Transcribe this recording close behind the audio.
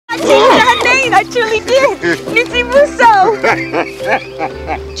mean, I truly did. Nitsi Muso.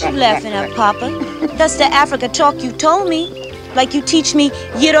 What you laughing at, Papa? That's the Africa talk you told me. Like you teach me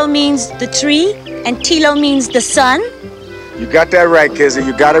Yiro means the tree and Tilo means the sun. You got that right, Kizzy.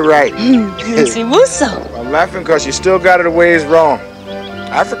 You got it right. Nitsi Muso. I'm laughing because you still got it the way it's wrong.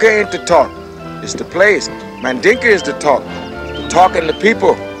 Africa ain't the talk. It's the place. Mandinka is the talk. The talk and the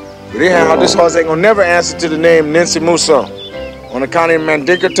people. But anyhow, this horse ain't gonna never answer to the name Nitsi Muso. On account of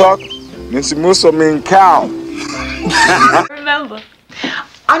Mandinka talk, Nitsi Muso mean cow. Remember.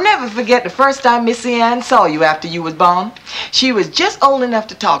 I'll never forget the first time Missy Ann saw you after you was born. She was just old enough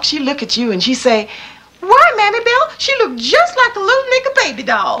to talk. She look at you and she say, "Why, Mammy Belle, she looked just like a little nigger baby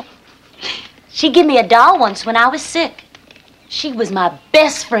doll." She gave me a doll once when I was sick. She was my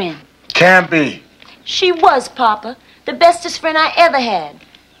best friend. Can't be. She was, Papa. The bestest friend I ever had.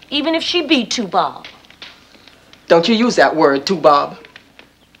 Even if she be too bob. Don't you use that word, too, Bob.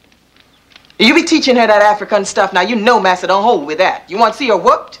 You be teaching her that African stuff. Now, you know Master don't hold with that. You want to see her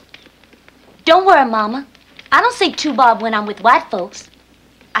whooped? Don't worry, Mama. I don't say too bob when I'm with white folks.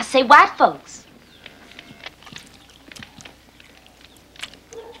 I say white folks.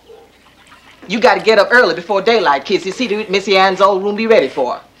 You got to get up early before daylight, kids. You see to it Missy Ann's old room be ready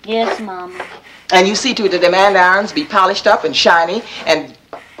for her. Yes, Mama. And you see to it that them andirons be polished up and shiny and...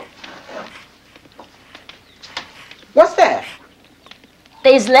 What's that?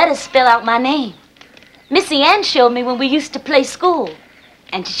 They's letters spell out my name. Missy Ann showed me when we used to play school.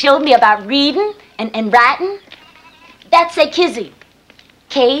 And she showed me about reading and writing. That's a Kizzy.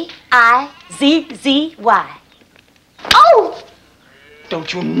 K-I-Z-Z-Y. Oh!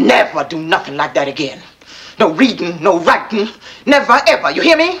 Don't you never do nothing like that again. No reading, no writing. Never, ever. You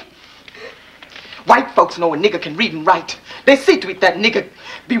hear me? White folks know a nigger can read and write. They see to it that nigger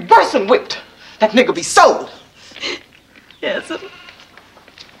be worse than whipped. That nigger be sold. Yes, sir.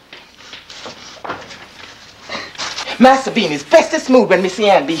 Master be in his bestest mood when Missy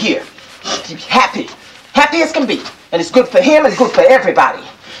Ann be here. He be happy. Happy as can be. And it's good for him and good for everybody.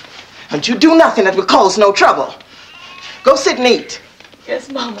 Don't you do nothing that will cause no trouble. Go sit and eat. Yes,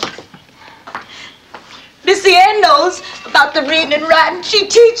 Mama. Missy Ann knows about the reading and writing. She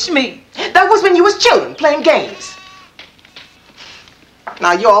teach me. That was when you was children playing games.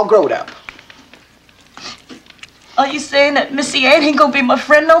 Now you're all grown up. Are you saying that Missy Ann ain't gonna be my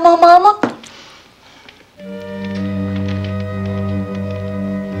friend no more, Mama?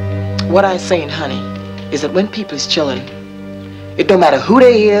 What I'm saying, honey, is that when people is children, it don't matter who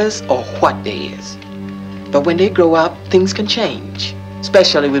they is or what they is. But when they grow up, things can change,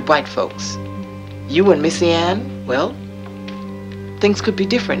 especially with white folks. You and Missy Ann, well, things could be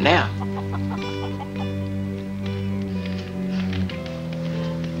different now.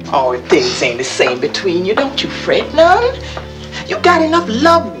 Oh, things ain't the same between you. Don't you fret none. You got enough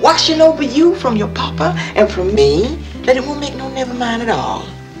love washing over you from your papa and from me that it won't make no never mind at all.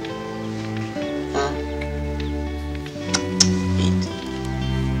 Huh?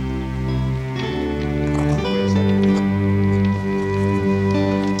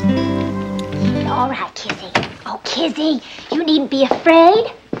 All right, Kizzy. Oh, Kizzy, you needn't be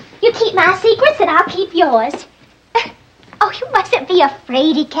afraid. You keep my secrets and I'll keep yours. Oh, you mustn't be a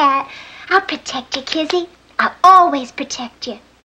fraidy cat. I'll protect you, Kizzy. I'll always protect you.